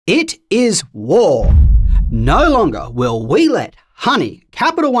It is war. No longer will we let Honey,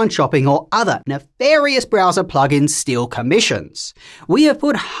 Capital One Shopping or other nefarious browser plugins steal commissions. We have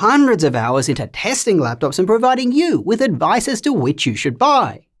put hundreds of hours into testing laptops and providing you with advice as to which you should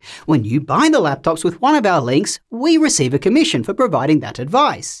buy. When you buy the laptops with one of our links, we receive a commission for providing that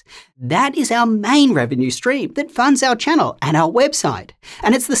advice. That is our main revenue stream that funds our channel and our website,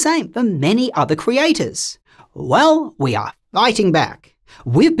 and it's the same for many other creators. Well, we are fighting back.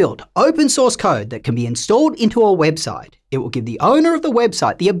 We've built open source code that can be installed into our website. It will give the owner of the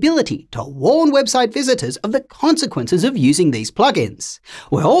website the ability to warn website visitors of the consequences of using these plugins.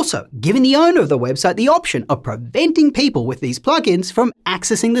 We're also giving the owner of the website the option of preventing people with these plugins from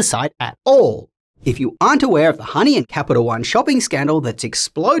accessing the site at all. If you aren't aware of the Honey and Capital One Shopping scandal that's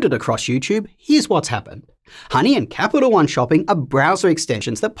exploded across YouTube, here's what's happened. Honey and Capital One Shopping are browser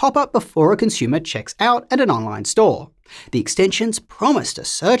extensions that pop up before a consumer checks out at an online store. The extensions promise to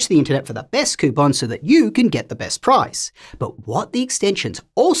search the internet for the best coupons so that you can get the best price. But what the extensions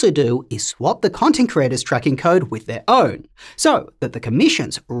also do is swap the content creator's tracking code with their own, so that the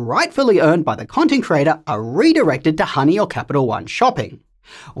commissions rightfully earned by the content creator are redirected to Honey or Capital One Shopping.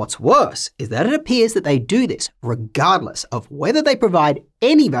 What's worse is that it appears that they do this regardless of whether they provide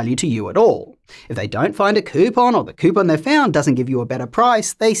any value to you at all. If they don't find a coupon or the coupon they found doesn't give you a better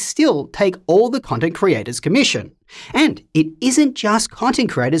price, they still take all the content creator's commission. And it isn't just content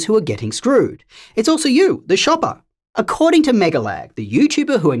creators who are getting screwed. It's also you, the shopper. According to Megalag, the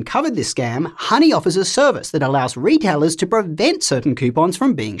YouTuber who uncovered this scam, Honey offers a service that allows retailers to prevent certain coupons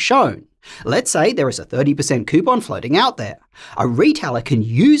from being shown. Let's say there is a 30% coupon floating out there. A retailer can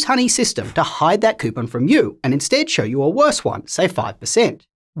use Honey's system to hide that coupon from you and instead show you a worse one, say 5%.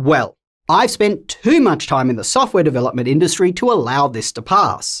 Well, I've spent too much time in the software development industry to allow this to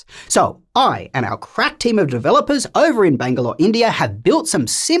pass. So I and our crack team of developers over in Bangalore, India have built some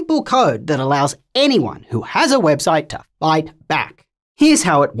simple code that allows anyone who has a website to fight back. Here's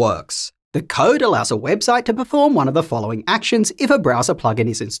how it works. The code allows a website to perform one of the following actions if a browser plugin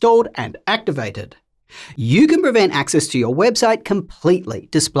is installed and activated. You can prevent access to your website completely,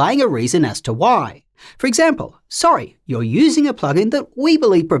 displaying a reason as to why. For example, sorry, you're using a plugin that we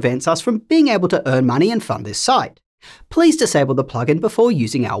believe prevents us from being able to earn money and fund this site. Please disable the plugin before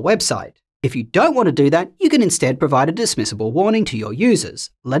using our website. If you don't want to do that, you can instead provide a dismissible warning to your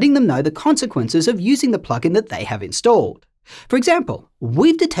users, letting them know the consequences of using the plugin that they have installed. For example,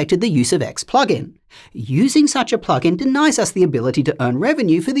 we've detected the use of X plugin. Using such a plugin denies us the ability to earn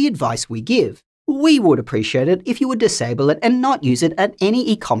revenue for the advice we give. We would appreciate it if you would disable it and not use it at any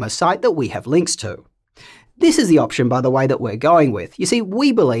e-commerce site that we have links to. This is the option, by the way, that we're going with. You see,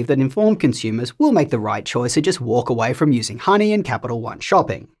 we believe that informed consumers will make the right choice and just walk away from using Honey and Capital One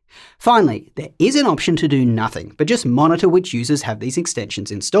Shopping. Finally, there is an option to do nothing, but just monitor which users have these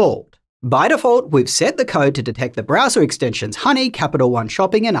extensions installed. By default, we've set the code to detect the browser extensions Honey, Capital One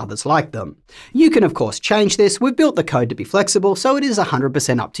Shopping and others like them. You can of course change this. We've built the code to be flexible, so it is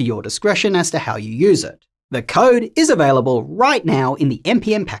 100% up to your discretion as to how you use it. The code is available right now in the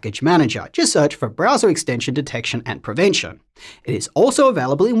NPM Package Manager. Just search for Browser Extension Detection and Prevention. It is also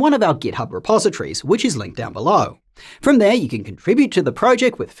available in one of our GitHub repositories, which is linked down below. From there, you can contribute to the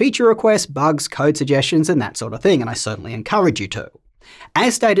project with feature requests, bugs, code suggestions, and that sort of thing, and I certainly encourage you to.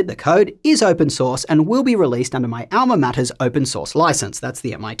 As stated, the code is open source and will be released under my alma mater's open source license. That's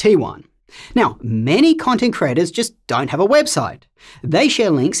the MIT one. Now, many content creators just don't have a website. They share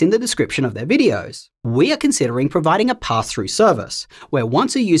links in the description of their videos. We are considering providing a pass-through service, where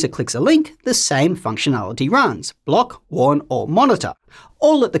once a user clicks a link, the same functionality runs: block, warn, or monitor,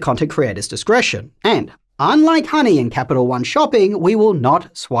 all at the content creator's discretion. And unlike Honey and Capital One Shopping, we will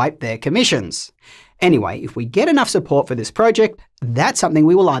not swipe their commissions. Anyway, if we get enough support for this project, that's something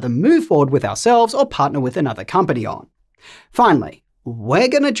we will either move forward with ourselves or partner with another company on. Finally, we're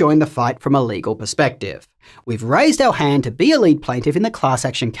going to join the fight from a legal perspective. We've raised our hand to be a lead plaintiff in the class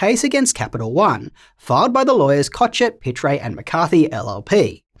action case against Capital One, filed by the lawyers Kotchet, Pitre and McCarthy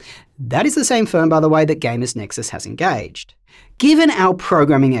LLP. That is the same firm, by the way, that Gamers Nexus has engaged. Given our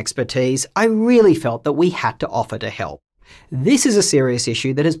programming expertise, I really felt that we had to offer to help. This is a serious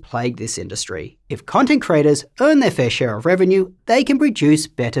issue that has plagued this industry. If content creators earn their fair share of revenue, they can produce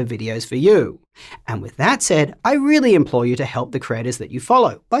better videos for you. And with that said, I really implore you to help the creators that you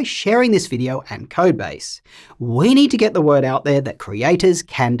follow by sharing this video and codebase. We need to get the word out there that creators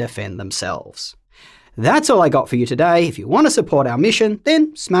can defend themselves. That's all I got for you today. If you want to support our mission,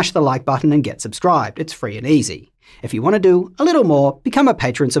 then smash the like button and get subscribed. It's free and easy. If you want to do a little more, become a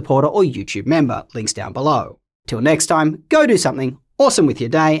Patreon supporter or YouTube member. Links down below. Till next time, go do something awesome with your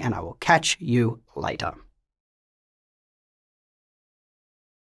day, and I will catch you later.